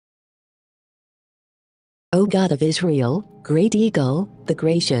O God of Israel, great eagle, the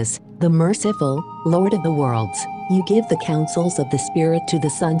gracious, the merciful, Lord of the worlds, you give the counsels of the Spirit to the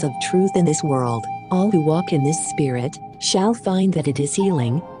sons of truth in this world. All who walk in this Spirit shall find that it is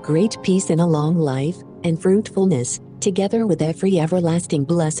healing, great peace and a long life, and fruitfulness, together with every everlasting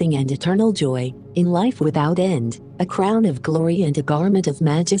blessing and eternal joy, in life without end, a crown of glory and a garment of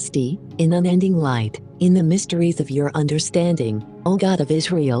majesty, in unending light, in the mysteries of your understanding, O God of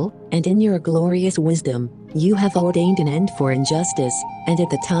Israel, and in your glorious wisdom, you have ordained an end for injustice, and at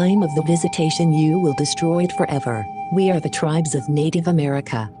the time of the visitation you will destroy it forever. We are the tribes of Native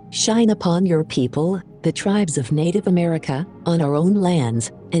America. Shine upon your people, the tribes of Native America, on our own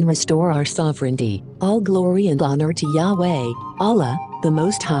lands, and restore our sovereignty. All glory and honor to Yahweh, Allah, the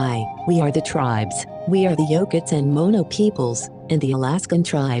Most High. We are the tribes. We are the Yokuts and Mono peoples, and the Alaskan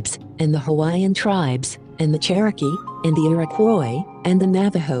tribes, and the Hawaiian tribes, and the Cherokee, and the Iroquois, and the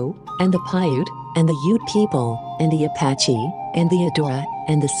Navajo, and the Paiute, and the Ute people, and the Apache, and the Adora,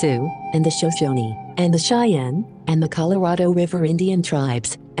 and the Sioux, and the Shoshone, and the Cheyenne, and the Colorado River Indian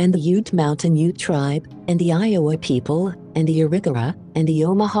tribes, and the Ute Mountain Ute tribe, and the Iowa people, and the Arikara, and the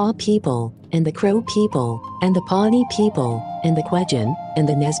Omaha people, and the Crow people, and the Pawnee people, and the Quechan, and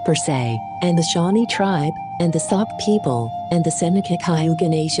the Nez Perce, and the Shawnee tribe, and the Sauk people, and the Seneca Cayuga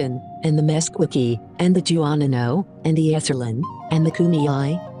Nation, and the Meskwaki, and the Juanano, and the Esserlin, and the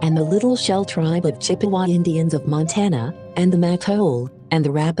Kumeyaay, and the Little Shell tribe of Chippewa Indians of Montana, and the Mattole, and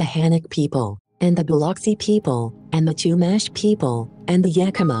the Rappahannock people, and the Biloxi people, and the Chumash people, and the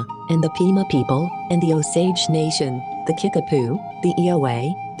Yakima, and the Pima people, and the Osage Nation, the Kickapoo, the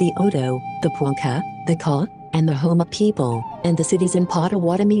Iowa, the Odo, the Ponca, the Kaw, and the Homa people, and the cities in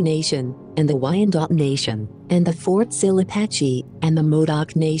Potawatomi Nation, and the Wyandot Nation, and the Fort Sill Apache, and the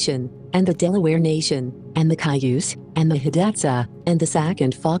Modoc Nation, and the Delaware Nation, and the Cayuse, and the Hidatsa, and the Sac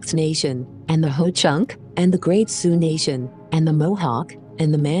and Fox Nation, and the Ho-Chunk, and the Great Sioux Nation, and the Mohawk,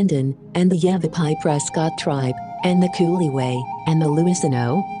 and the Mandan, and the Yavapai Prescott tribe, and the Cooleway, and the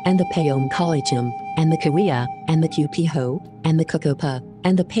Louisiano, and the Payom-Collegium, and the Cahuilla, and the Cupiho, and the Cocopa,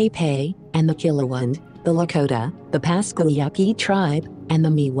 and the Pepe, and the Killawand, the Lakota, the Pascoyaqui tribe, and the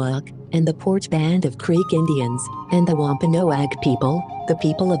Miwok, and the Porch Band of Creek Indians, and the Wampanoag people, the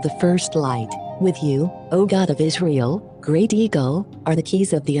people of the first light. With you, O God of Israel, great eagle, are the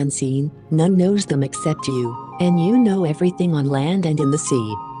keys of the unseen. None knows them except you, and you know everything on land and in the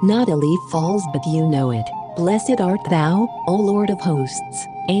sea. Not a leaf falls but you know it. Blessed art thou, O Lord of hosts.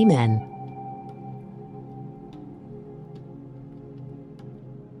 Amen.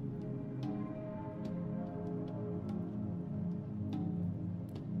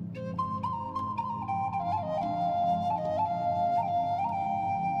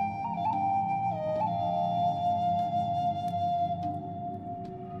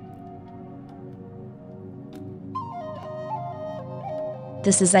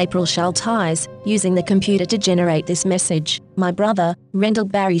 This is April Schulthies, using the computer to generate this message. My brother, Rendell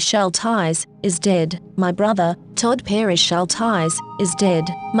Barry Schulthies, is dead. My brother, Todd Parrish Schulthies, is dead.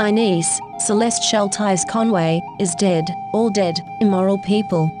 My niece, Celeste Schulthies Conway, is dead. All dead, immoral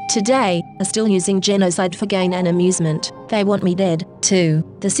people, today, are still using genocide for gain and amusement. They want me dead, too.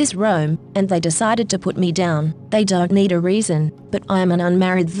 This is Rome, and they decided to put me down. They don't need a reason, but I am an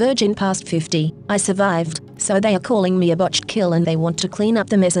unmarried virgin past 50. I survived, so they are calling me a botched kill and they want to clean up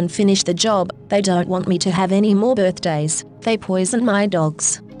the mess and finish the job. They don't want me to have any more birthdays. They poisoned my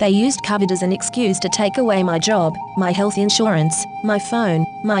dogs. They used COVID as an excuse to take away my job, my health insurance, my phone,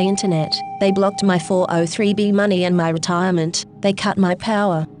 my internet. They blocked my 403b money and my retirement. They cut my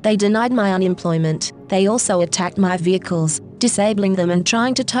power. They denied my unemployment. They also attacked my vehicles, disabling them and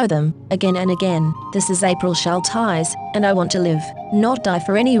trying to tow them, again and again. This is April Schulthies, and I want to live, not die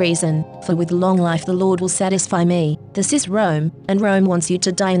for any reason, for with long life the Lord will satisfy me. This is Rome, and Rome wants you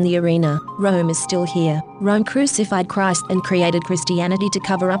to die in the arena. Rome is still here. Rome crucified Christ and created Christianity to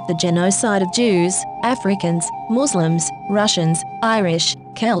cover up the genocide of Jews, Africans, Muslims, Russians, Irish,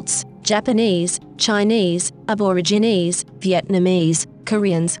 Celts, Japanese, Chinese, Aborigines, Vietnamese,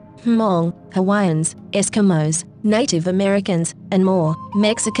 Koreans, Hmong, Hawaiians, Eskimos, Native Americans, and more.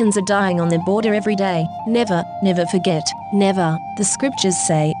 Mexicans are dying on the border every day. Never, never forget. Never. The scriptures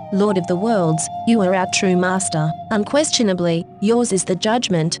say, Lord of the worlds, you are our true master. Unquestionably, yours is the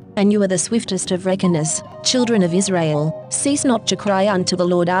judgment, and you are the swiftest of reckoners. Children of Israel, cease not to cry unto the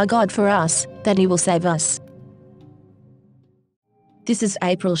Lord our God for us, that he will save us. This is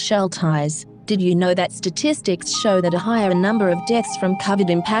April Schulthies. Did you know that statistics show that a higher number of deaths from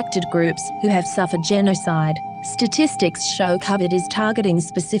COVID-impacted groups who have suffered genocide? Statistics show COVID is targeting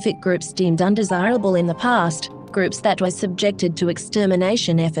specific groups deemed undesirable in the past, groups that were subjected to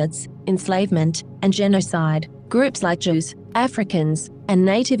extermination efforts, enslavement, and genocide. Groups like Jews, Africans, and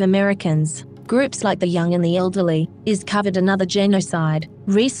Native Americans. Groups like the young and the elderly, is covered another genocide.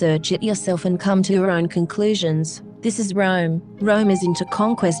 Research it yourself and come to your own conclusions. This is Rome. Rome is into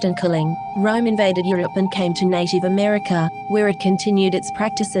conquest and killing. Rome invaded Europe and came to Native America, where it continued its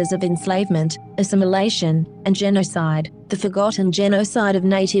practices of enslavement, assimilation, and genocide. The forgotten genocide of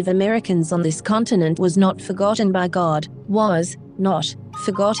Native Americans on this continent was not forgotten by God, was not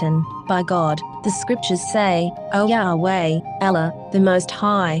forgotten by God. The scriptures say, O Yahweh, Allah, the Most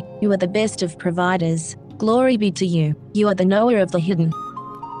High, you are the best of providers. Glory be to you. You are the knower of the hidden.